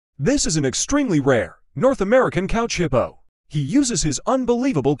This is an extremely rare North American couch hippo. He uses his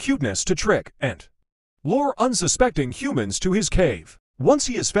unbelievable cuteness to trick and lure unsuspecting humans to his cave. Once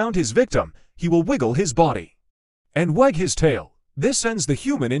he has found his victim, he will wiggle his body and wag his tail. This sends the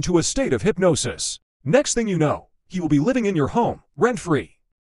human into a state of hypnosis. Next thing you know, he will be living in your home, rent-free,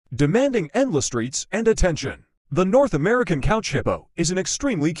 demanding endless treats and attention. The North American couch hippo is an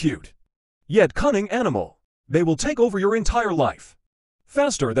extremely cute, yet cunning animal. They will take over your entire life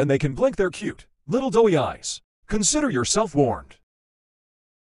faster than they can blink their cute, little doughy eyes. Consider yourself warned.